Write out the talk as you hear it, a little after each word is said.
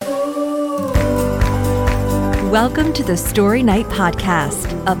Welcome to the Story Night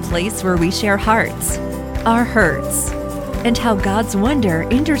Podcast, a place where we share hearts, our hurts, and how God's wonder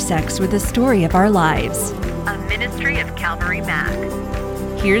intersects with the story of our lives. A ministry of Calvary Mac.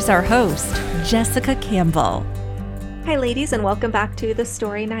 Here's our host, Jessica Campbell. Hi, ladies, and welcome back to the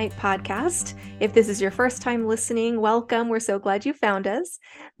Story Night Podcast. If this is your first time listening, welcome. We're so glad you found us.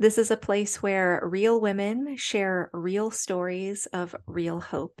 This is a place where real women share real stories of real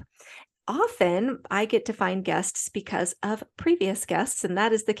hope. Often, I get to find guests because of previous guests, and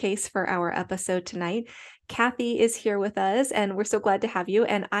that is the case for our episode tonight. Kathy is here with us, and we're so glad to have you.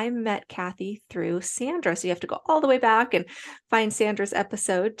 And I met Kathy through Sandra, so you have to go all the way back and find Sandra's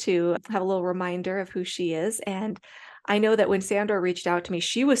episode to have a little reminder of who she is. And I know that when Sandra reached out to me,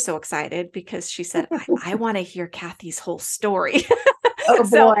 she was so excited because she said, I want to hear Kathy's whole story. Oh,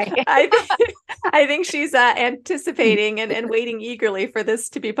 So boy. I think she's anticipating and waiting eagerly for this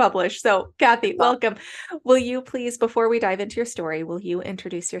to be published. So Kathy, welcome. Will you please, before we dive into your story, will you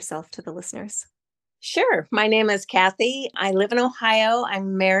introduce yourself to the listeners? Sure. My name is Kathy. I live in Ohio.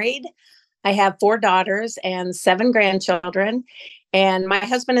 I'm married. I have 4 daughters and 7 grandchildren. And my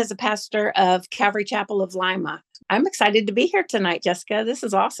husband is a pastor of Calvary Chapel of Lima. I'm excited to be here tonight, Jessica. This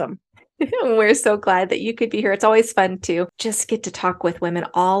is awesome. We're so glad that you could be here. It's always fun to just get to talk with women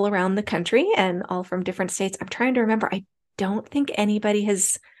all around the country and all from different states. I'm trying to remember. I don't think anybody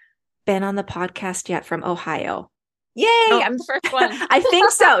has been on the podcast yet from Ohio. Yay, Oh. I'm the first one. I think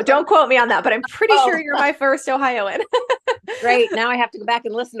so. Don't quote me on that, but I'm pretty sure you're my first Ohioan. Great. Now I have to go back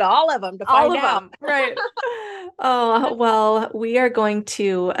and listen to all of them to find out. Right. Oh, well, we are going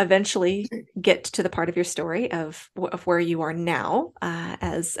to eventually get to the part of your story of where you are now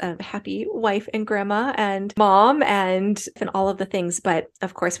as a happy wife and grandma and mom and all of the things. But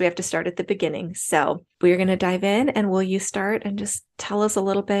of course, we have to start at the beginning. So we're going to dive in, and will you start and just tell us a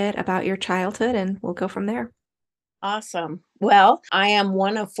little bit about your childhood, and we'll go from there. Awesome. Well, I am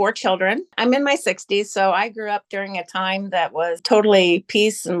one of 4 children. I'm in my 60s, so I grew up during a time that was totally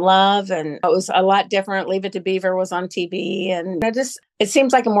peace and love, and it was a lot different. Leave It to Beaver was on TV, and it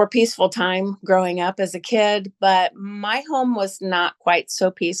seems like a more peaceful time growing up as a kid, but my home was not quite so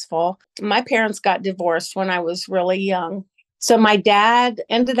peaceful. My parents got divorced when I was really young. So my dad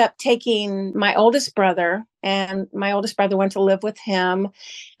ended up taking my oldest brother, and my oldest brother went to live with him.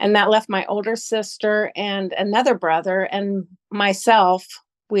 And that left my older sister and another brother and myself.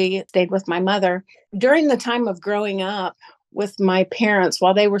 We stayed with my mother. During the time of growing up with my parents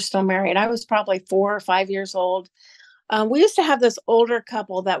while they were still married, I was probably 4 or 5 years old. We used to have this older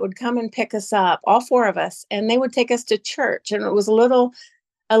couple that would come and pick us up, all 4 of us, and they would take us to church. And it was a little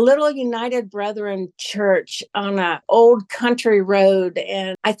United Brethren church on an old country road.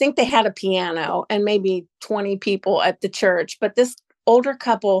 And I think they had a piano and maybe 20 people at the church. But this older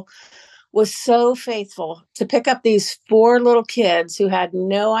couple was so faithful to pick up these 4 little kids who had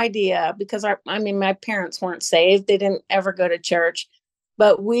no idea, because my parents weren't saved. They didn't ever go to church.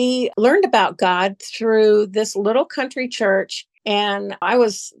 But we learned about God through this little country church. And I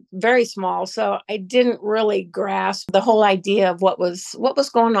was very small, so I didn't really grasp the whole idea of what was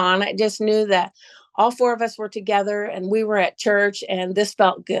going on. I just knew that all 4 of us were together and we were at church, and this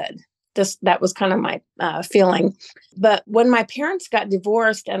felt good. That was kind of my feeling. But when my parents got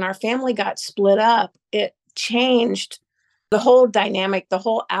divorced and our family got split up, it changed the whole dynamic, the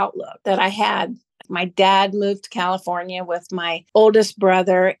whole outlook that I had. My dad moved to California with my oldest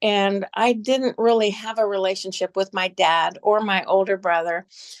brother, and I didn't really have a relationship with my dad or my older brother.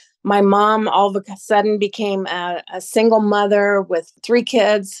 My mom all of a sudden became a single mother with 3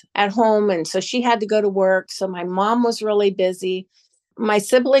 kids at home, and so she had to go to work. So my mom was really busy. My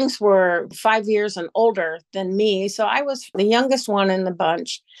siblings were 5 years and older than me, so I was the youngest one in the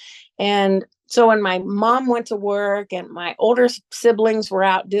bunch. And so when my mom went to work and my older siblings were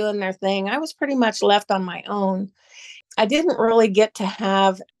out doing their thing, I was pretty much left on my own. I didn't really get to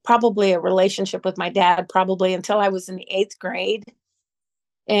have probably a relationship with my dad probably until I was in the 8th grade.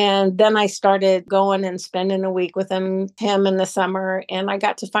 And then I started going and spending a week with him in the summer. And I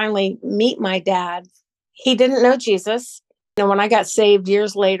got to finally meet my dad. He didn't know Jesus. And when I got saved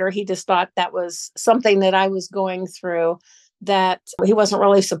years later, he just thought that was something that I was going through, that he wasn't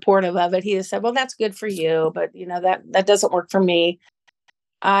really supportive of it. He just said, well, that's good for you, but that doesn't work for me.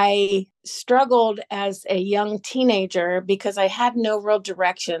 I struggled as a young teenager because I had no real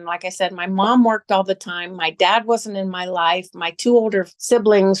direction. Like I said, my mom worked all the time. My dad wasn't in my life. My 2 older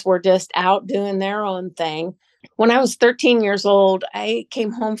siblings were just out doing their own thing. When I was 13 years old, I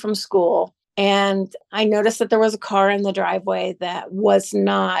came home from school and I noticed that there was a car in the driveway that was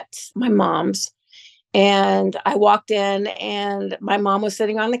not my mom's. And I walked in and my mom was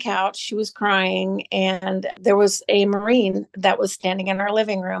sitting on the couch. She was crying. And there was a Marine that was standing in our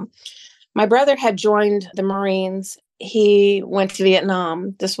living room. My brother had joined the Marines. He went to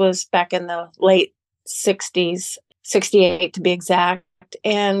Vietnam. This was back in the late 60s, 68 to be exact.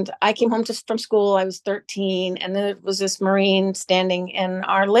 And I came home from school. I was 13. And there was this Marine standing in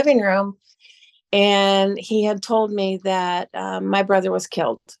our living room. And he had told me that my brother was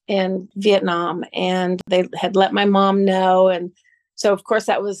killed in Vietnam, and they had let my mom know. And so, of course,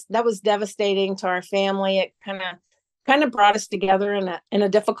 that was devastating to our family. It kind of brought us together in a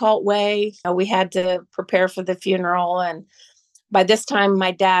difficult way. We had to prepare for the funeral, and by this time,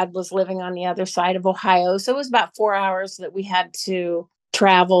 my dad was living on the other side of Ohio, so it was about 4 hours that we had to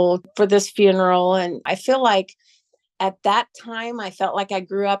travel for this funeral. And I feel like at that time, I felt like I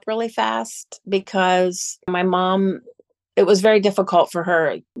grew up really fast because my mom, it was very difficult for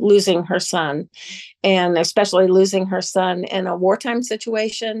her losing her son, and especially losing her son in a wartime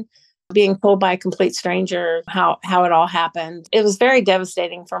situation, being told by a complete stranger how it all happened. It was very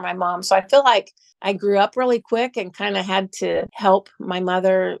devastating for my mom. So I feel like I grew up really quick and kind of had to help my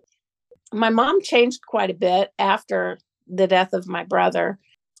mother. My mom changed quite a bit after the death of my brother.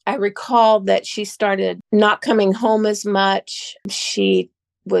 I recall that she started not coming home as much. She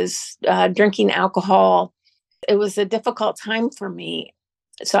was drinking alcohol. It was a difficult time for me.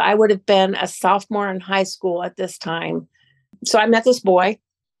 So I would have been a sophomore in high school at this time. So I met this boy,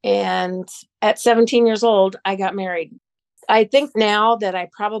 and at 17 years old, I got married. I think now that I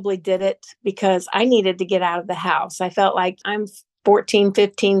probably did it because I needed to get out of the house. I felt like I'm 14,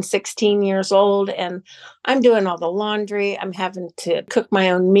 15, 16 years old, and I'm doing all the laundry. I'm having to cook my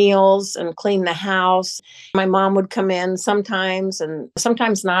own meals and clean the house. My mom would come in sometimes and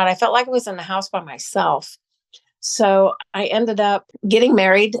sometimes not. I felt like I was in the house by myself. So I ended up getting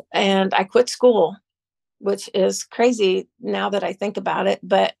married and I quit school, which is crazy now that I think about it,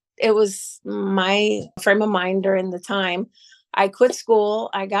 but it was my frame of mind during the time. I quit school,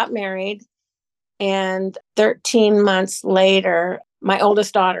 I got married, and 13 months later, my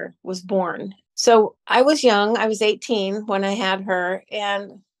oldest daughter was born. So I was young. I was 18 when I had her.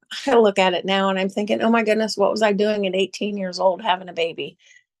 And I look at it now and I'm thinking, oh my goodness, what was I doing at 18 years old having a baby?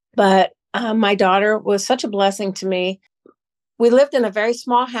 But my daughter was such a blessing to me. We lived in a very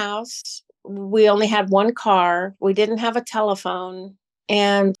small house. We only had one car. We didn't have a telephone.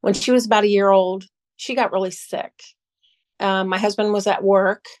 And when she was about a year old, she got really sick. My husband was at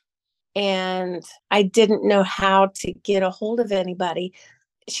work, and I didn't know how to get a hold of anybody.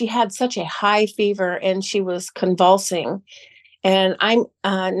 She had such a high fever and she was convulsing. And I'm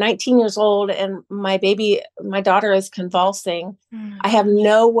 19 years old and my daughter is convulsing. I have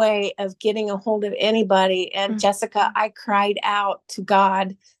no way of getting a hold of anybody. And Jessica, I cried out to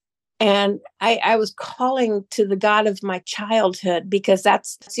God. And I was calling to the God of my childhood because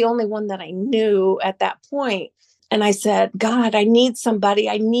that's the only one that I knew at that point. And I said, God, I need somebody.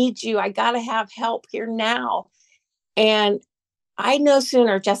 I need you. I got to have help here now. And I no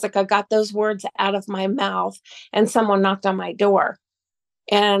sooner, Jessica, got those words out of my mouth and someone knocked on my door.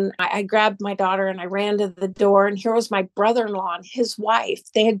 And I grabbed my daughter and I ran to the door. And here was my brother-in-law and his wife.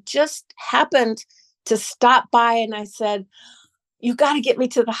 They had just happened to stop by. And I said, you got to get me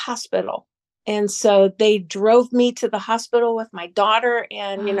to the hospital. And so they drove me to the hospital with my daughter.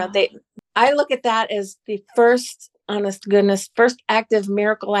 And, I look at that as the first, honest goodness, first active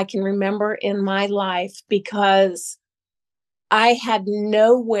miracle I can remember in my life because I had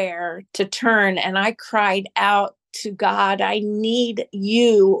nowhere to turn. And I cried out to God, I need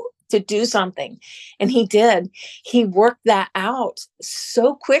you to do something. And he did. He worked that out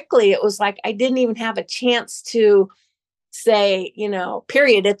so quickly. It was like I didn't even have a chance to say,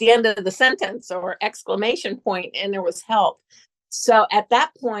 period at the end of the sentence or exclamation point, and there was help. So at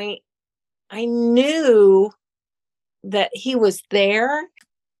that point, I knew that he was there,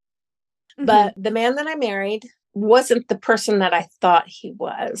 but the man that I married wasn't the person that I thought he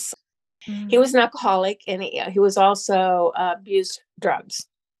was. He was an alcoholic, and he was also abused drugs.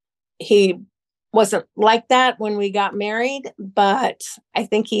 He wasn't like that when we got married, but I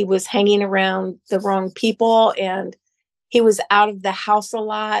think he was hanging around the wrong people, and he was out of the house a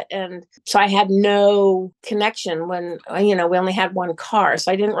lot. And so I had no connection when, we only had one car.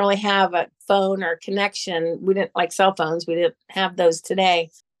 So I didn't really have a phone or connection. We didn't like cell phones. We didn't have those today.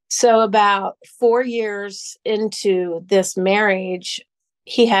 So about 4 years into this marriage,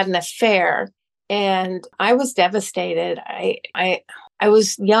 he had an affair and I was devastated. I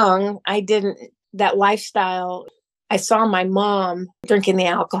was young. That lifestyle. I saw my mom drinking the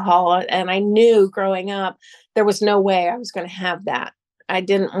alcohol, and I knew growing up, there was no way I was going to have that. I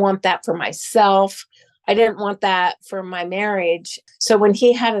didn't want that for myself. I didn't want that for my marriage. So when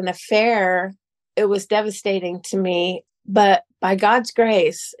he had an affair, it was devastating to me. But by God's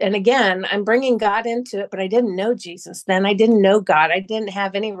grace, and again, I'm bringing God into it, but I didn't know Jesus then. I didn't know God. I didn't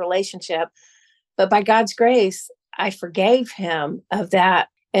have any relationship. But by God's grace, I forgave him of that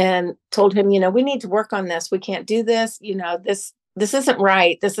and told him, we need to work on this. We can't do this. This isn't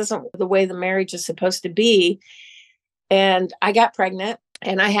right. This isn't the way the marriage is supposed to be. And I got pregnant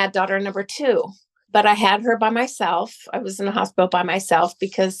and I had daughter number 2. But I had her by myself. I was in the hospital by myself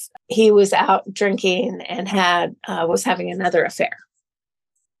because he was out drinking and was having another affair.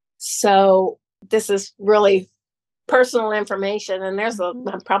 So this is really personal information. And there's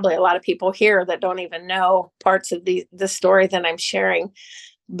probably a lot of people here that don't even know parts of the story that I'm sharing.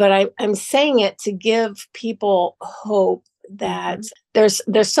 But I'm saying it to give people hope that there's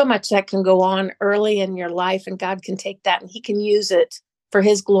so much that can go on early in your life, and God can take that and he can use it for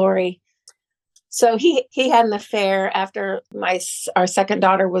his glory. So he had an affair after our second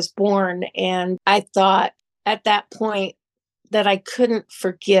daughter was born. And I thought at that point that I couldn't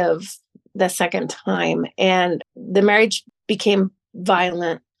forgive the second time. And the marriage became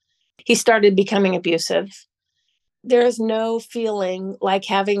violent. He started becoming abusive. There is no feeling like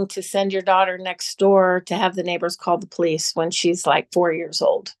having to send your daughter next door to have the neighbors call the police when she's like 4 years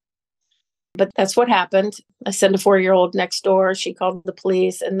old. But that's what happened. I sent a 4-year-old next door. She called the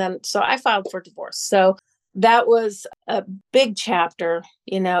police. And then, so I filed for divorce. So that was a big chapter,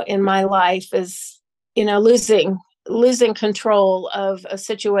 in my life is, losing control of a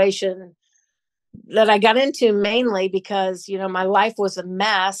situation that I got into mainly because, my life was a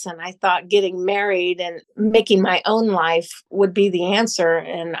mess. And I thought getting married and making my own life would be the answer.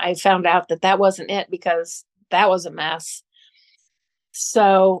 And I found out that that wasn't it because that was a mess.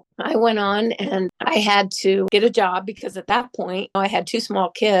 So I went on and I had to get a job because at that point I had 2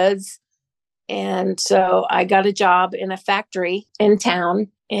 small kids. And so I got a job in a factory in town,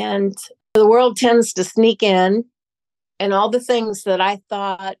 and the world tends to sneak in, and all the things that I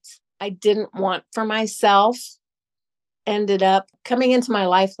thought I didn't want for myself ended up coming into my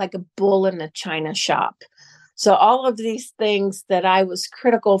life like a bull in a china shop. So all of these things that I was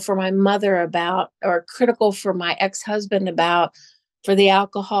critical for my mother about, or critical for my ex-husband about, for the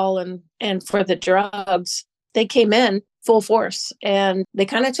alcohol and for the drugs, they came in full force and they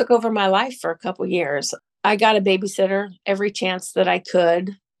kind of took over my life for a couple of years. I got a babysitter every chance that I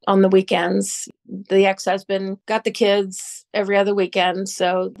could on the weekends. The ex-husband got the kids every other weekend.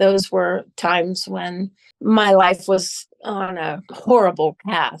 So those were times when my life was on a horrible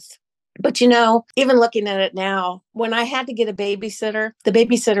path. But even looking at it now, when I had to get a babysitter, the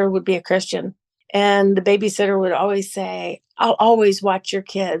babysitter would be a Christian. And the babysitter would always say, I'll always watch your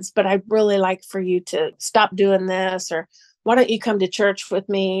kids, but I'd really like for you to stop doing this, or why don't you come to church with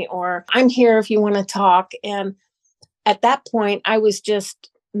me? Or I'm here if you want to talk. And at that point, I was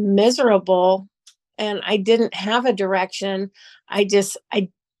just miserable and I didn't have a direction. I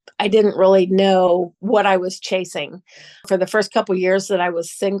didn't really know what I was chasing. For the first couple of years that I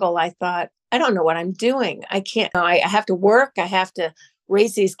was single, I thought, I don't know what I'm doing. I have to work. I have to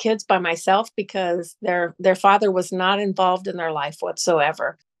raise these kids by myself because their father was not involved in their life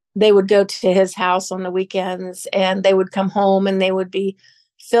whatsoever. They would go to his house on the weekends and they would come home and they would be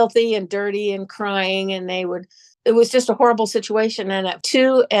filthy and dirty and crying. And it was just a horrible situation. And at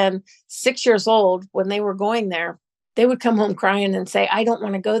 2 and 6 years old, when they were going there, they would come home crying and say, I don't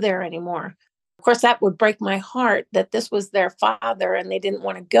want to go there anymore. Of course, that would break my heart that this was their father and they didn't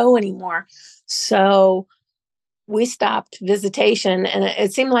want to go anymore. So we stopped visitation. And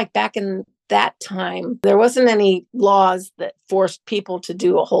it seemed like back in that time, there wasn't any laws that forced people to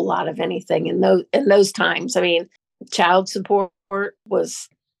do a whole lot of anything in those times. I mean, child support was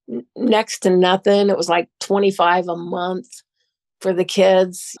next to nothing. It was like $25 a month for the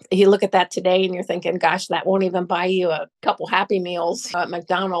kids. You look at that today and you're thinking, gosh, that won't even buy you a couple Happy Meals at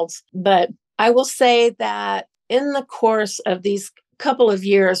McDonald's. But I will say that in the course of these couple of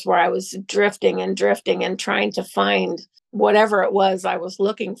years where I was drifting and trying to find whatever it was I was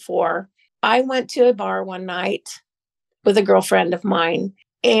looking for, I went to a bar one night with a girlfriend of mine,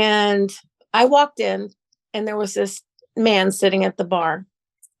 and I walked in and there was this man sitting at the bar,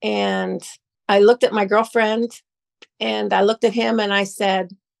 and I looked at my girlfriend and I looked at him and I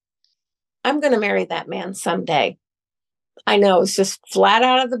said, I'm going to marry that man someday. I know, it's just flat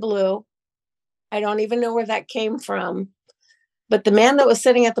out of the blue. I don't even know where that came from. But the man that was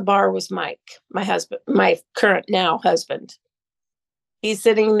sitting at the bar was Mike, my husband, my current now husband. He's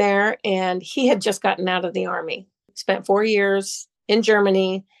sitting there and he had just gotten out of the army, spent 4 years in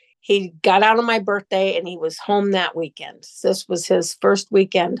Germany. He got out on my birthday and he was home that weekend. This was his first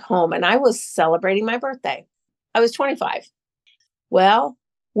weekend home. And I was celebrating my birthday. I was 25. Well,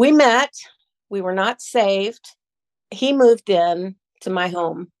 we met. We were not saved. He moved in to my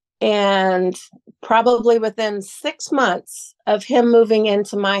home. And probably within 6 months of him moving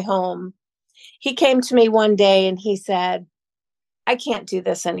into my home, he came to me one day and he said, I can't do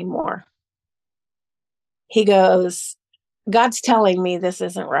this anymore. He goes, God's telling me this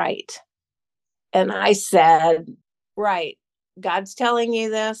isn't right. And I said, right, God's telling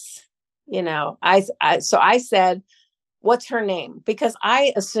you this? So I said, what's her name? Because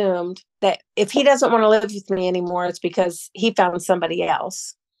I assumed that if he doesn't want to live with me anymore, it's because he found somebody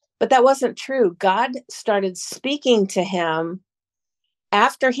else. But that wasn't true. God started speaking to him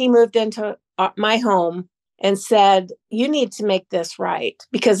after he moved into my home and said, you need to make this right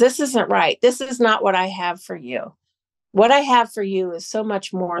because this isn't right. This is not what I have for you. What I have for you is so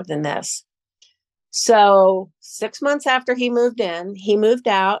much more than this. So 6 months after he moved in, he moved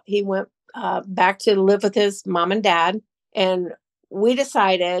out. He went back to live with his mom and dad. And we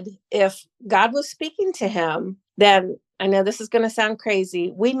decided if God was speaking to him, then I know this is going to sound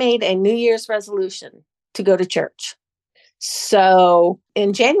crazy. We made a New Year's resolution to go to church. So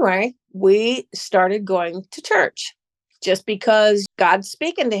in January, we started going to church. Just because God's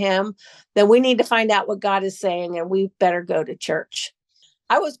speaking to him, then we need to find out what God is saying and we better go to church.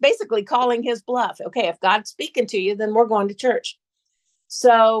 I was basically calling his bluff. Okay, if God's speaking to you, then we're going to church.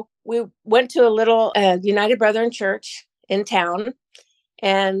 So we went to a little United Brethren church in town,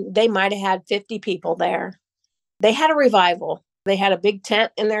 and they might have had 50 people there. They had a revival. They had a big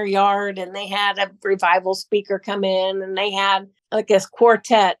tent in their yard, and they had a revival speaker come in, and they had like this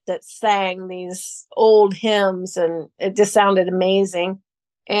quartet that sang these old hymns, and it just sounded amazing.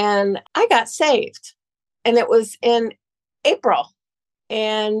 And I got saved, and it was in April.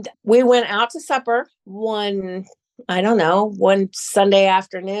 And we went out to supper one Sunday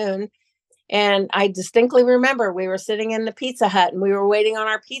afternoon. And I distinctly remember we were sitting in the Pizza Hut and we were waiting on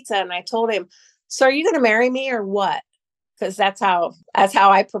our pizza. And I told him, so are you going to marry me or what? Because that's how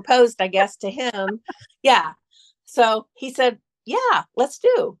I proposed, I guess, to him. Yeah. So he said, yeah, let's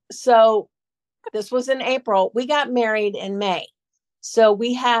do. So this was in April. We got married in May. So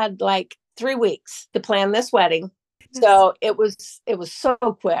we had like 3 weeks to plan this wedding. So it was so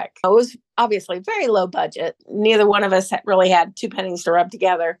quick. It was obviously very low budget. Neither one of us really had 2 pennies to rub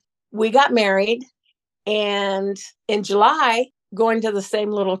together. We got married, and in July, going to the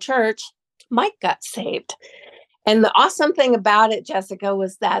same little church, Mike got saved. And the awesome thing about it, Jessica,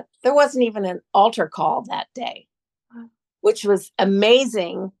 was that there wasn't even an altar call that day, which was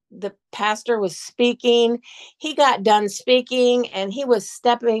amazing. The pastor was speaking. He got done speaking, and he was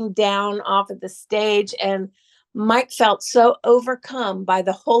stepping down off of the stage, and Mike felt so overcome by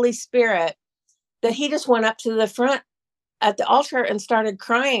the Holy Spirit that he just went up to the front at the altar and started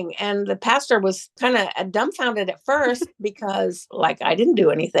crying. And the pastor was kind of dumbfounded at first because I didn't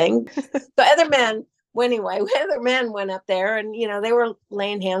do anything. So other men went up there and, they were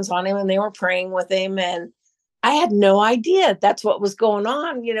laying hands on him and they were praying with him. And I had no idea that's what was going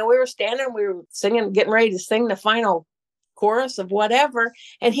on. We were standing, we were singing, getting ready to sing the final chorus of whatever.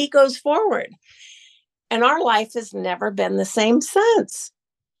 And he goes forward. And our life has never been the same since.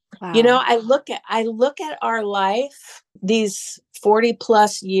 Wow. I look at our life, these 40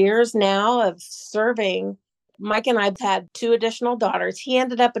 plus years now of serving. Mike and I've had 2 additional daughters. He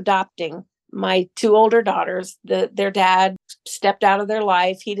ended up adopting my 2 older daughters. Their dad stepped out of their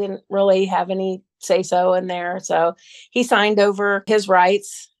life. He didn't really have any say-so in there. So he signed over his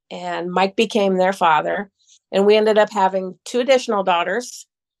rights and Mike became their father. And we ended up having 2 additional daughters.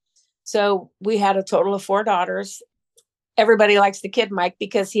 So we had a total of 4 daughters. Everybody likes to kid Mike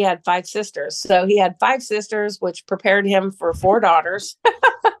because he had 5 sisters. So he had 5 sisters, which prepared him for 4 daughters.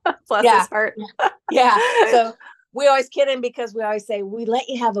 Bless his heart. Yeah. So we always kid him because we always say, we let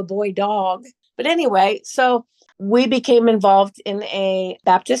you have a boy dog. But anyway, so we became involved in a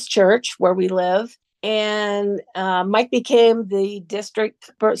Baptist church where we live. And Mike became the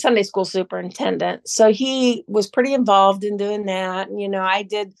district Sunday school superintendent. So he was pretty involved in doing that. And, I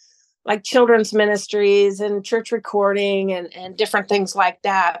did like children's ministries and church recording and different things like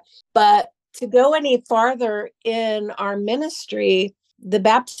that. But to go any farther in our ministry, the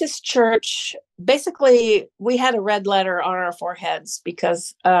Baptist church, basically, we had a red letter on our foreheads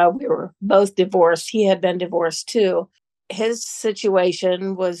because we were both divorced. He had been divorced too. His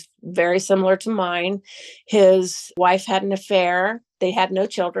situation was very similar to mine. His wife had an affair. They had no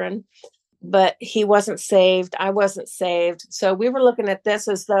children, but he wasn't saved. I wasn't saved. So we were looking at this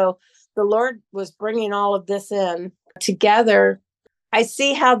as though the Lord was bringing all of this in together. I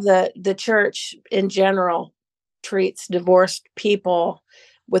see how the church in general treats divorced people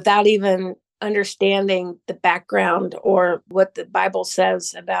without even understanding the background or what the Bible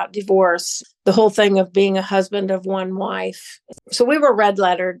says about divorce, the whole thing of being a husband of one wife. So we were red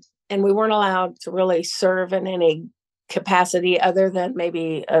lettered and we weren't allowed to really serve in any capacity other than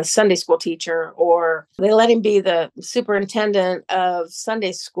maybe a Sunday school teacher, or they let him be the superintendent of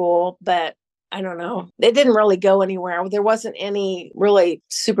Sunday school, but I don't know. It didn't really go anywhere. There wasn't any really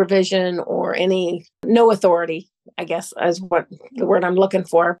supervision or no authority, I guess is what the word I'm looking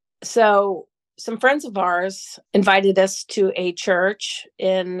for. So some friends of ours invited us to a church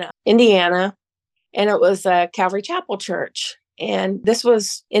in Indiana, and it was a Calvary Chapel church. And this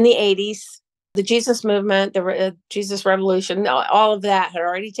was in the 80s. The Jesus movement, the Jesus Revolution, all of that had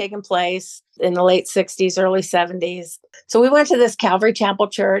already taken place in the late 60s, early 70s. So we went to this Calvary Chapel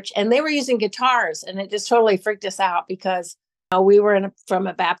church and they were using guitars, and it just totally freaked us out because we were from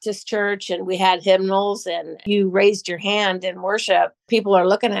a Baptist church and we had hymnals, and you raised your hand in worship. People are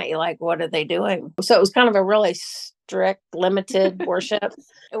looking at you like, what are they doing? So it was kind of a really strict, limited worship.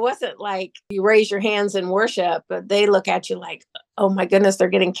 It wasn't like you raise your hands in worship, but they look at you like, oh my goodness, they're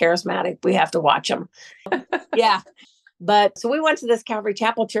getting charismatic. We have to watch them. Yeah. But so we went to this Calvary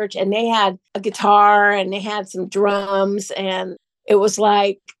Chapel church and they had a guitar and they had some drums. And it was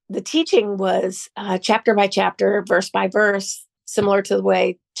like the teaching was chapter by chapter, verse by verse, similar to the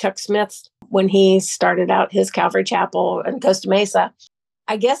way Chuck Smith, when he started out his Calvary Chapel in Costa Mesa.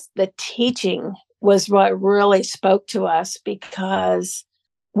 I guess the teaching was what really spoke to us because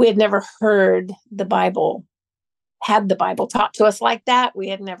we had never heard the Bible taught to us like that. We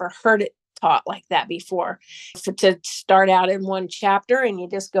had never heard it taught like that before. To start out in one chapter and you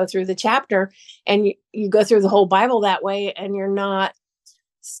just go through the chapter and you go through the whole Bible that way, and you're not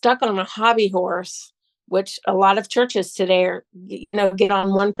stuck on a hobby horse, which a lot of churches today are, get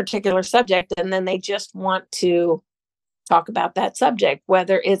on one particular subject and then they just want to talk about that subject,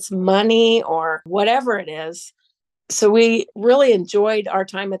 whether it's money or whatever it is. So we really enjoyed our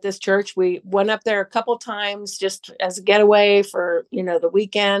time at this church. We went up there a couple times just as a getaway for, the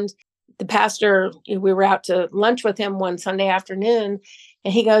weekend. The pastor, we were out to lunch with him one Sunday afternoon,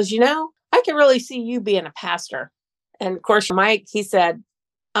 and he goes, I can really see you being a pastor. And of course, Mike, he said,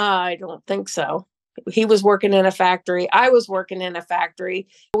 I don't think so. He was working in a factory. I was working in a factory.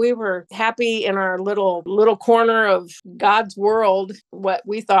 We were happy in our little corner of God's world, what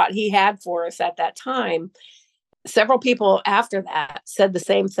we thought he had for us at that time. Several people after that said the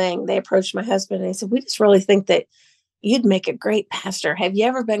same thing. They approached my husband and they said, we just really think that you'd make a great pastor. Have you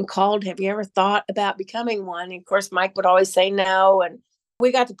ever been called? Have you ever thought about becoming one? And of course, Mike would always say no. And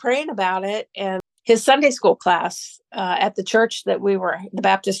we got to praying about it. And his Sunday school class at the church the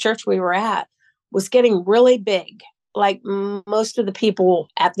Baptist church we were at, was getting really big. Like most of the people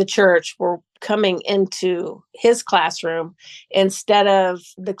at the church were coming into his classroom instead of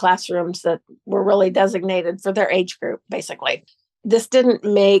the classrooms that were really designated for their age group, basically. This didn't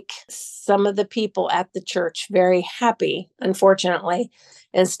make some of the people at the church very happy, unfortunately.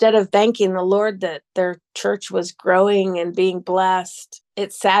 Instead of thanking the Lord that their church was growing and being blessed,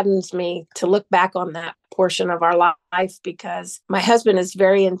 it saddens me to look back on that portion of our life because my husband is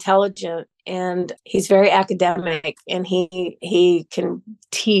very intelligent and he's very academic and he can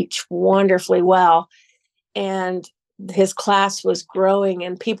teach wonderfully well. And his class was growing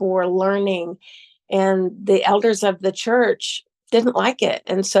and people were learning, and the elders of the church didn't like it.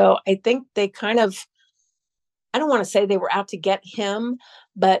 And so I think they kind of, I don't want to say they were out to get him,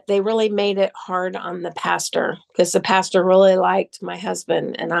 but they really made it hard on the pastor because the pastor really liked my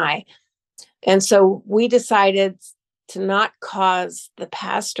husband and I. And so we decided to not cause the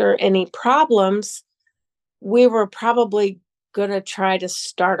pastor any problems. We were probably going to try to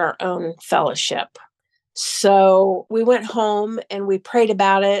start our own fellowship. So we went home and we prayed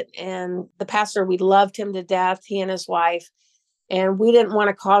about it. And the pastor, we loved him to death, he and his wife. And we didn't want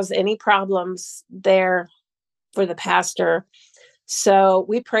to cause any problems there for the pastor. So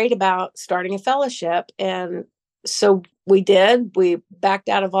we prayed about starting a fellowship. And so we did. We backed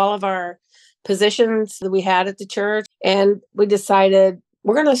out of all of our positions that we had at the church. And we decided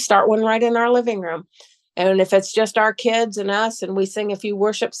we're going to start one right in our living room. And if it's just our kids and us, and we sing a few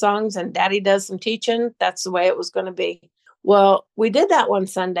worship songs and Daddy does some teaching, that's the way it was going to be. Well, we did that one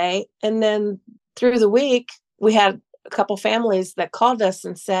Sunday. And then through the week, we had a couple families that called us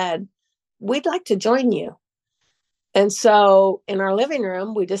and said, we'd like to join you. And so in our living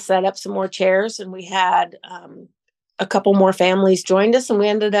room, we just set up some more chairs, and we had a couple more families joined us, and we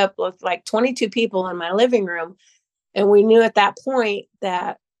ended up with like 22 people in my living room. And we knew at that point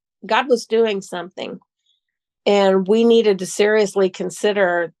that God was doing something. And we needed to seriously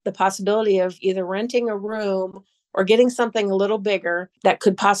consider the possibility of either renting a room or getting something a little bigger that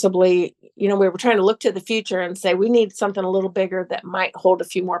could possibly, we were trying to look to the future and say, we need something a little bigger that might hold a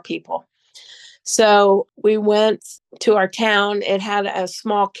few more people. So we went to our town. It had a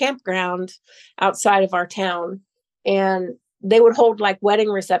small campground outside of our town, and they would hold like wedding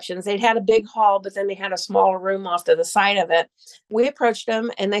receptions. They'd had a big hall, but then they had a smaller room off to the side of it. We approached them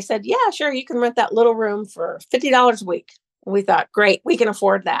and they said, yeah, sure, you can rent that little room for $50 a week. And we thought, great, we can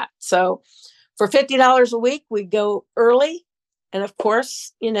afford that. So for $50 a week, we go early. And of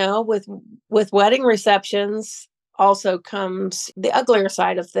course, with wedding receptions also comes the uglier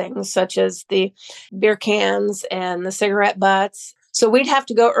side of things, such as the beer cans and the cigarette butts. So we'd have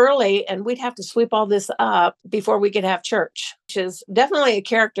to go early and we'd have to sweep all this up before we could have church, which is definitely a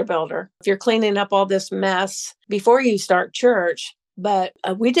character builder if you're cleaning up all this mess before you start church. But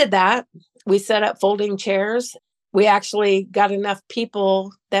we did that. We set up folding chairs. We actually got enough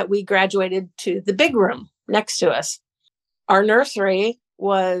people that we graduated to the big room next to us. Our nursery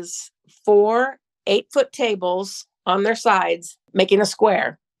was 4 8-foot tables on their sides, making a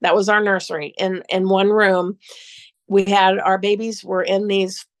square. That was our nursery in one room. We had our babies were in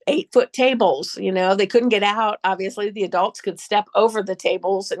these 8-foot tables. They couldn't get out. Obviously, the adults could step over the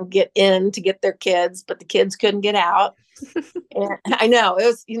tables and get in to get their kids, but the kids couldn't get out. And I know it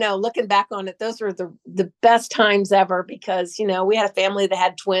was, looking back on it, those were the best times ever because, we had a family that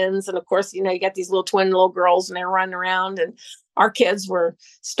had twins. And of course, you got these little girls and they're running around, and our kids were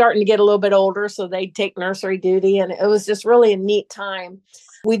starting to get a little bit older. So they'd take nursery duty. And it was just really a neat time.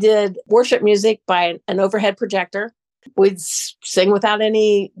 We did worship music by an overhead projector. We'd sing without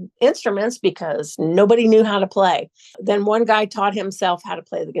any instruments because nobody knew how to play. Then one guy taught himself how to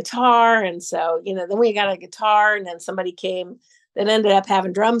play the guitar. And so, then we got a guitar, and then somebody came that ended up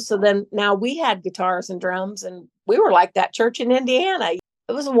having drums. So then now we had guitars and drums, and we were like that church in Indiana.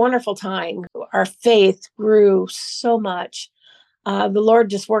 It was a wonderful time. Our faith grew so much. The Lord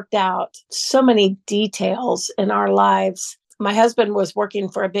just worked out so many details in our lives. My husband was working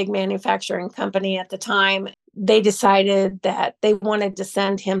for a big manufacturing company at the time. They decided that they wanted to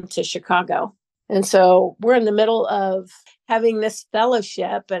send him to Chicago. And so we're in the middle of having this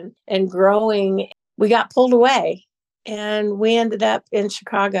fellowship and growing. We got pulled away and we ended up in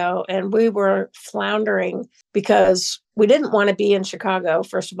Chicago, and we were floundering because we didn't want to be in Chicago,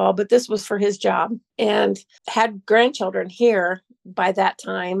 first of all, but this was for his job, and had grandchildren here by that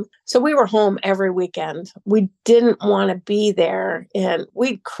time. So we were home every weekend. We didn't want to be there. And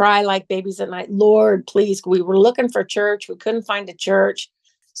we'd cry like babies at night. Lord, please. We were looking for church. We couldn't find a church.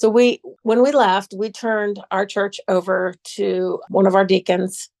 So when we left, we turned our church over to one of our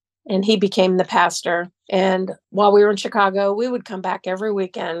deacons, and he became the pastor. And while we were in Chicago, we would come back every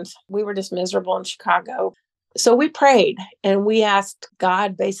weekend. We were just miserable in Chicago. So we prayed and we asked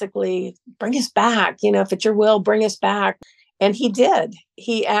God, basically, bring us back. If it's your will, bring us back. And he did.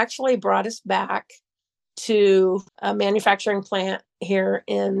 He actually brought us back to a manufacturing plant here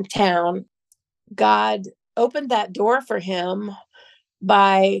in town. God opened that door for him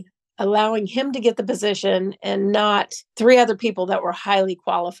by allowing him to get the position and not 3 other people that were highly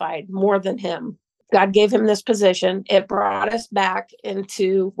qualified more than him. God gave him this position. It brought us back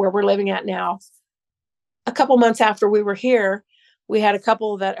into where we're living at now. A couple months after we were here, we had a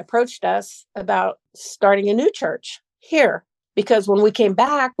couple that approached us about starting a new church here. Because when we came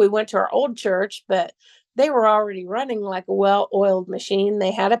back, we went to our old church, but they were already running like a well-oiled machine.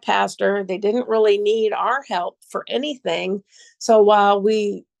 They had a pastor. They didn't really need our help for anything. So while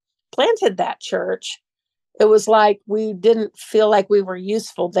we planted that church, it was like we didn't feel like we were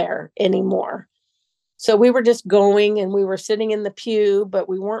useful there anymore. So we were just going and we were sitting in the pew, but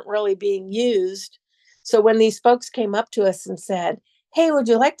we weren't really being used. So when these folks came up to us and said, hey, would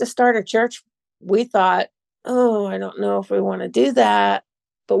you like to start a church? We thought, oh, I don't know if we want to do that,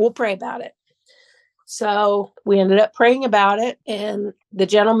 but we'll pray about it. So we ended up praying about it. And the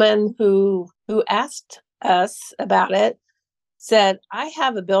gentleman who asked us about it said, I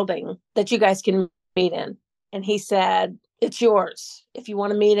have a building that you guys can meet in. And he said, it's yours. If you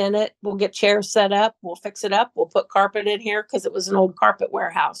want to meet in it, we'll get chairs set up. We'll fix it up. We'll put carpet in here because it was an old carpet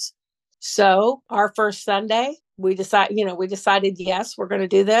warehouse. So our first Sunday, we decided, yes, we're going to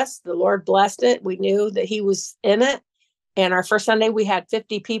do this. The Lord blessed it. We knew that he was in it. And our first Sunday, we had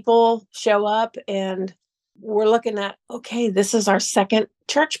 50 people show up, and we're looking at, okay, this is our second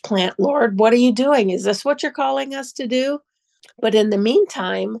church plant. Lord, what are you doing? Is this what you're calling us to do? But in the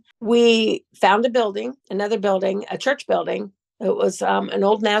meantime, we found another building, a church building. It was an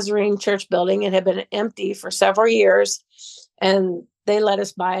old Nazarene church building. It had been empty for several years. And they let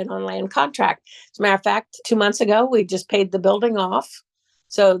us buy it on land contract. As a matter of fact, 2 months ago, we just paid the building off.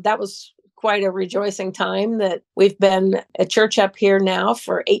 So that was quite a rejoicing time that we've been a church up here now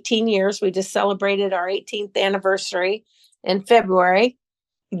for 18 years. We just celebrated our 18th anniversary in February.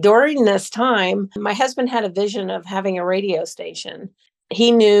 During this time, my husband had a vision of having a radio station.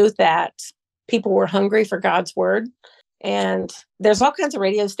 He knew that people were hungry for God's word. And there's all kinds of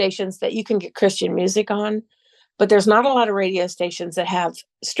radio stations that you can get Christian music on, but there's not a lot of radio stations that have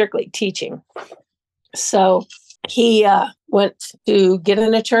strictly teaching. So he went to get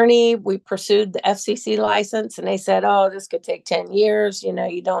an attorney. We pursued the FCC license, and they said, oh, this could take 10 years.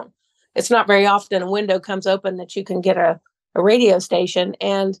 It's not very often a window comes open that you can get a radio station.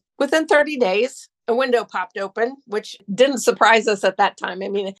 And within 30 days, a window popped open, which didn't surprise us at that time. I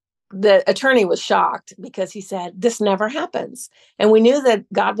mean, the attorney was shocked because he said, this never happens. And we knew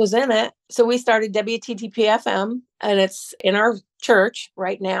that God was in it. So we started WTTP-FM, and it's in our church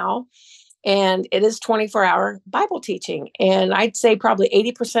right now. And it is 24-hour Bible teaching. And I'd say probably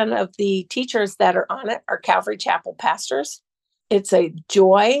 80% of the teachers that are on it are Calvary Chapel pastors. It's a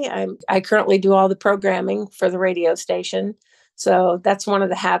joy. I currently do all the programming for the radio station. So that's one of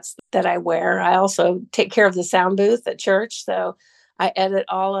the hats that I wear. I also take care of the sound booth at church. So I edit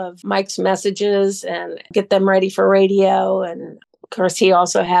all of Mike's messages and get them ready for radio. And of course, he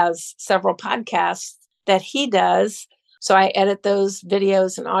also has several podcasts that he does. So I edit those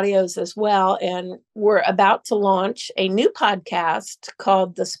videos and audios as well. And we're about to launch a new podcast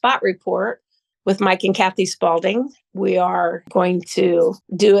called The Spot Report with Mike and Kathy Spaulding. We are going to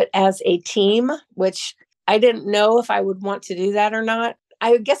do it as a team, which I didn't know if I would want to do that or not.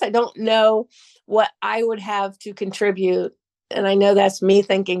 I guess I don't know what I would have to contribute. And I know that's me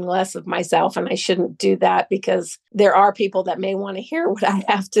thinking less of myself, and I shouldn't do that because there are people that may want to hear what I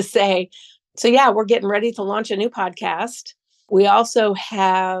have to say. So yeah, we're getting ready to launch a new podcast. We also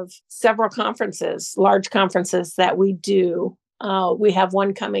have several conferences, large conferences that we do. We have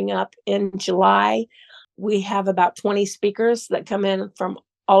one coming up in July. We have about 20 speakers that come in from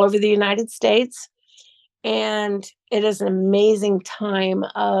all over the United States. And it is an amazing time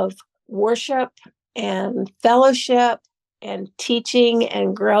of worship and fellowship and teaching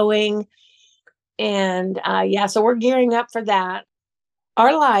and growing. And so we're gearing up for that.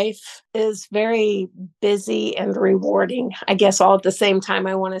 Our life is very busy and rewarding, I guess, all at the same time,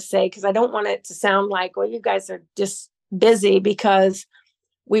 I want to say, because I don't want it to sound like, well, you guys are just busy, because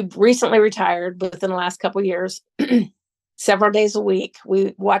we've recently retired within the last couple of years, several days a week.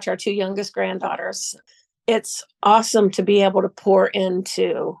 We watch our two youngest granddaughters. It's awesome to be able to pour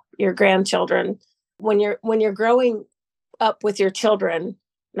into your grandchildren when you're growing up with your children.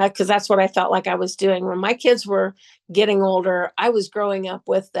 Because that's what I felt like I was doing. When my kids were getting older, I was growing up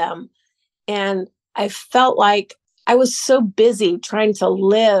with them. And I felt like I was so busy trying to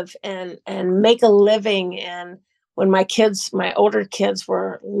live and make a living. And when my older kids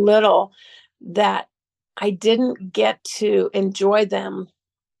were little, that I didn't get to enjoy them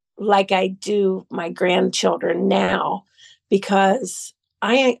like I do my grandchildren now, because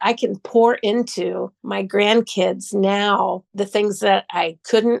I can pour into my grandkids now the things that I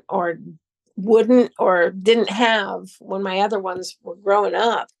couldn't or wouldn't or didn't have when my other ones were growing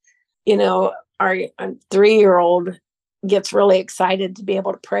up. Our 3-year-old gets really excited to be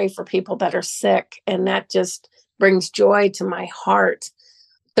able to pray for people that are sick. And that just brings joy to my heart.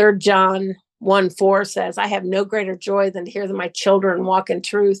 3 John 1:4 says, I have no greater joy than to hear that my children walk in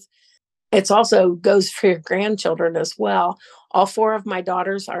truth. It also goes for your grandchildren as well. All 4 of my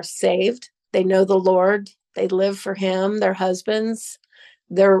daughters are saved. They know the Lord. They live for him, their husbands.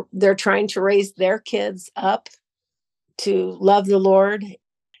 They're trying to raise their kids up to love the Lord.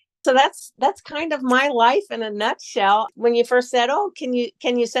 So that's kind of my life in a nutshell. When you first said, oh, can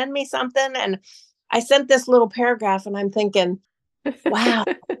you send me something? And I sent this little paragraph, and I'm thinking, wow,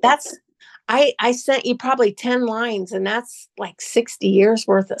 I sent you probably 10 lines, and that's like 60 years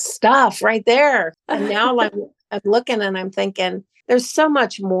worth of stuff right there. And now I'm looking and I'm thinking, there's so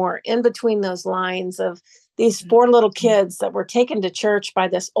much more in between those lines of these 4 little kids that were taken to church by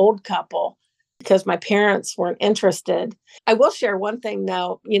this old couple because my parents weren't interested. I will share one thing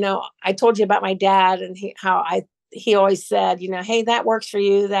though. I told you about my dad and he always said, hey, that works for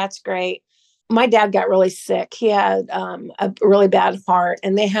you. That's great. My dad got really sick. He had a really bad heart,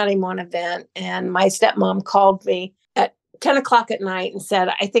 and they had him on a vent. And my stepmom called me at 10 o'clock at night and said,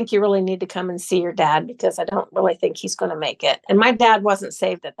 I think you really need to come and see your dad because I don't really think he's going to make it. And my dad wasn't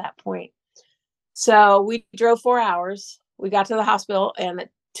saved at that point. So we drove 4 hours. We got to the hospital, and at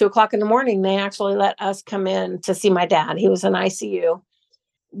 2 o'clock in the morning, they actually let us come in to see my dad. He was in ICU.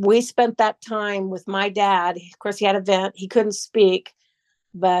 We spent that time with my dad. Of course, he had a vent. He couldn't speak.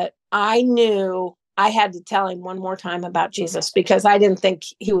 but I knew I had to tell him one more time about Jesus because I didn't think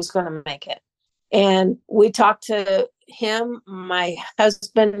he was going to make it. And we talked to him. My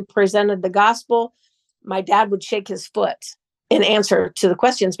husband presented the gospel. My dad would shake his foot in answer to the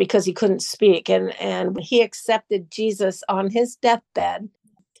questions because he couldn't speak. And he accepted Jesus on his deathbed.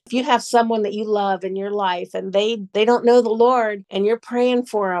 If you have someone that you love in your life and they don't know the Lord and you're praying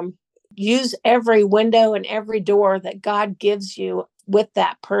for them, use every window and every door that God gives you with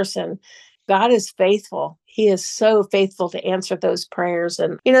that person. God is faithful. He is so faithful to answer those prayers.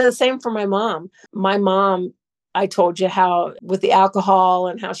 And, the same for my mom. My mom, I told you how with the alcohol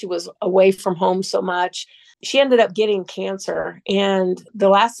and how she was away from home so much, she ended up getting cancer. And the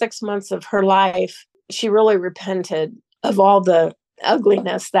last 6 months of her life, she really repented of all the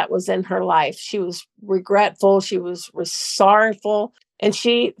ugliness that was in her life. She was regretful. She was sorrowful, and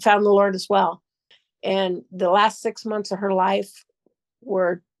she found the Lord as well. And the last 6 months of her life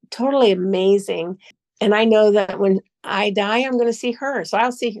were totally amazing. And I know that when I die, I'm going to see her. So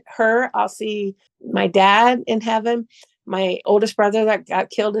I'll see her. I'll see my dad in heaven, my oldest brother that got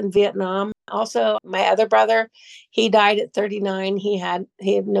killed in Vietnam. Also, my other brother, he died at 39. He had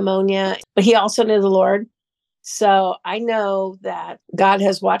pneumonia, but he also knew the Lord. So I know that God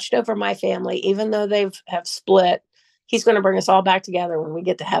has watched over my family, even though have split. He's going to bring us all back together when we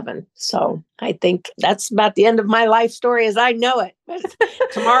get to heaven. So I think that's about the end of my life story as I know it.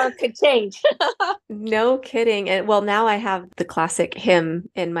 Tomorrow could change. No kidding. And well, now I have the classic hymn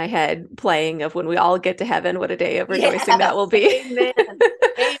in my head playing of when we all get to heaven, what a day of rejoicing that will be. Amen.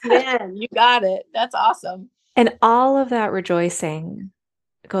 Amen. You got it. That's awesome. And all of that rejoicing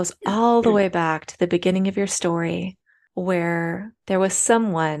goes all the way back to the beginning of your story where there was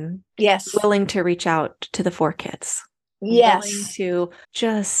someone willing to reach out to the 4 kids. Willing to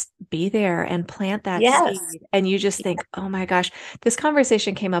just be there and plant that seed. And you just think, oh my gosh, this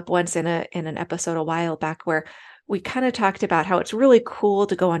conversation came up once in an episode a while back where we kind of talked about how it's really cool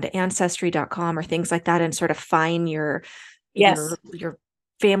to go onto ancestry.com or things like that and sort of find your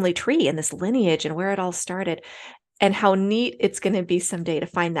family tree and this lineage and where it all started, and how neat it's going to be someday to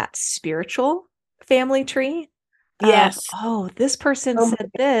find that spiritual family tree. Yes. This person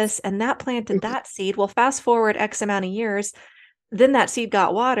said this and that planted that seed. Well, fast forward X amount of years, then that seed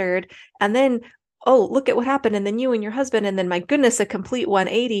got watered, and then, look at what happened. And then you and your husband, and then my goodness, a complete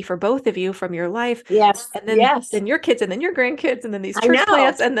 180 for both of you from your life. Yes. And then your kids, and then your grandkids, and then these church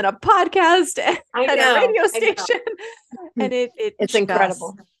plants, and then a podcast and a radio station. And it's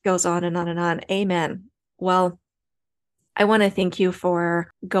incredible. Goes on and on and on. Amen. Well, I want to thank you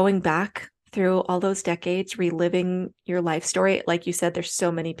for going back through all those decades, reliving your life story. Like you said, there's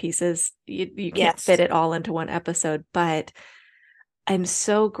so many pieces. You can't fit it all into one episode, but I'm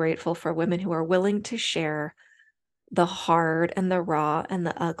so grateful for women who are willing to share the hard and the raw and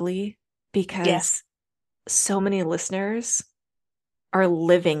the ugly, because so many listeners are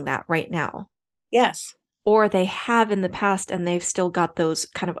living that right now. Yes. Or they have in the past, and they've still got those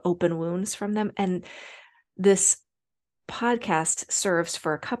kind of open wounds from them. And this podcast serves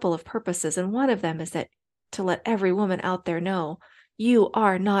for a couple of purposes. And one of them is that to let every woman out there know you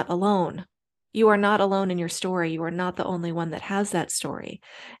are not alone. You are not alone in your story. You are not the only one that has that story,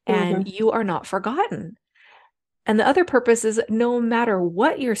 and you are not forgotten. And the other purpose is no matter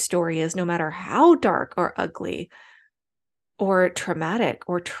what your story is, no matter how dark or ugly or traumatic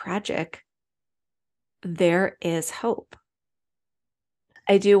or tragic, there is hope.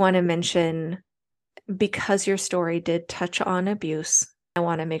 I do want to mention, because your story did touch on abuse, I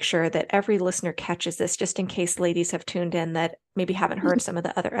want to make sure that every listener catches this, just in case ladies have tuned in that maybe haven't heard some of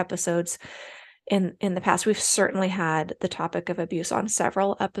the other episodes in the past. We've certainly had the topic of abuse on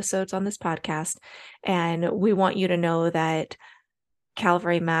several episodes on this podcast. And we want you to know that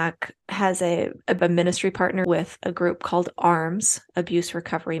Calvary Mac has a ministry partner with a group called ARMS, Abuse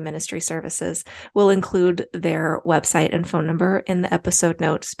Recovery Ministry Services. We'll include their website and phone number in the episode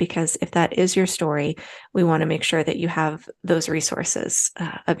notes, because if that is your story, we want to make sure that you have those resources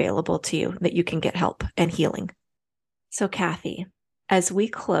available to you, that you can get help and healing. So, Kathy, as we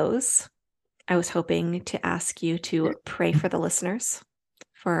close, I was hoping to ask you to pray for the listeners,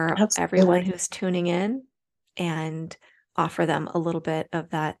 for everyone who's tuning in, and offer them a little bit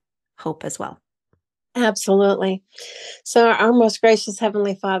of that hope as well. Absolutely. So our most gracious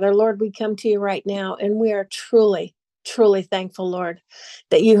Heavenly Father, Lord, we come to you right now, and we are truly, truly thankful, Lord,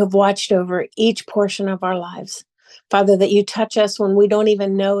 that you have watched over each portion of our lives. Father, that you touch us when we don't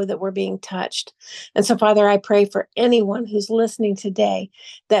even know that we're being touched. And so, Father, I pray for anyone who's listening today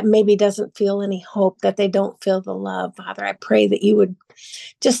that maybe doesn't feel any hope, that they don't feel the love. Father, I pray that you would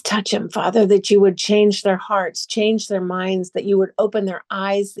just touch them, Father, that you would change their hearts, change their minds, that you would open their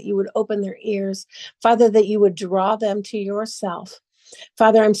eyes, that you would open their ears. Father, that you would draw them to yourself.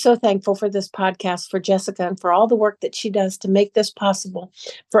 Father, I'm so thankful for this podcast, for Jessica, and for all the work that she does to make this possible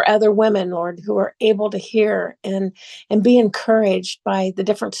for other women, Lord, who are able to hear and be encouraged by the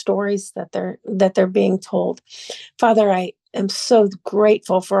different stories that they're being told. Father, I am so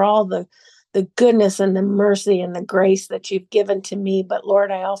grateful for all the goodness and the mercy and the grace that you've given to me. But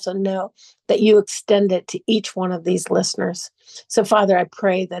Lord, I also know that you extend it to each one of these listeners. So Father, I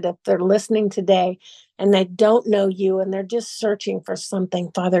pray that if they're listening today and they don't know you and they're just searching for something,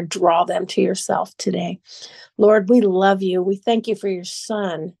 Father, draw them to yourself today. Lord, we love you. We thank you for your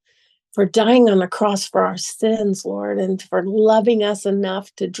Son, for dying on the cross for our sins, Lord, and for loving us enough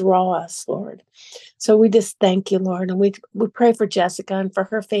to draw us, Lord. So we just thank you, Lord, and we pray for Jessica and for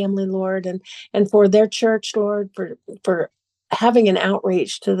her family, Lord, and for their church, Lord, for having an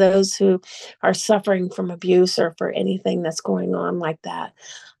outreach to those who are suffering from abuse or for anything that's going on like that.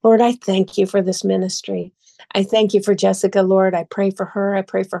 Lord, I thank you for this ministry. I thank you for Jessica, Lord. I pray for her. I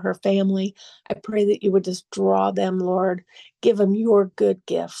pray for her family. I pray that you would just draw them, Lord, give them your good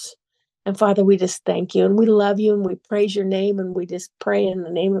gifts. And Father, we just thank you and we love you and we praise your name and we just pray in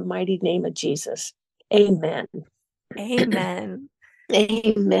the mighty name of Jesus. Amen. Amen.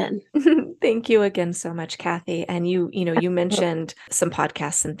 Amen. Thank you again so much, Kathy. And you mentioned some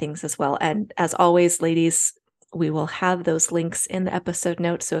podcasts and things as well. And as always, ladies, we will have those links in the episode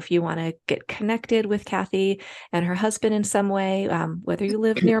notes. So if you want to get connected with Kathy and her husband in some way, whether you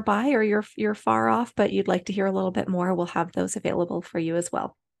live nearby or you're far off, but you'd like to hear a little bit more, we'll have those available for you as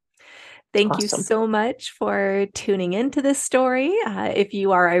well. Thank you so much for tuning into this story. If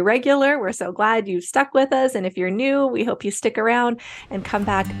you are a regular, we're so glad you stuck with us. And if you're new, we hope you stick around and come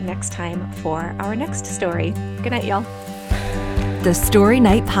back next time for our next story. Good night, y'all. The Story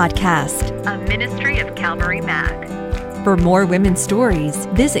Night Podcast, a ministry of Calvary Mac. For more women's stories,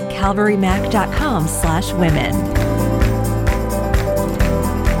 visit calvarymac.com/women.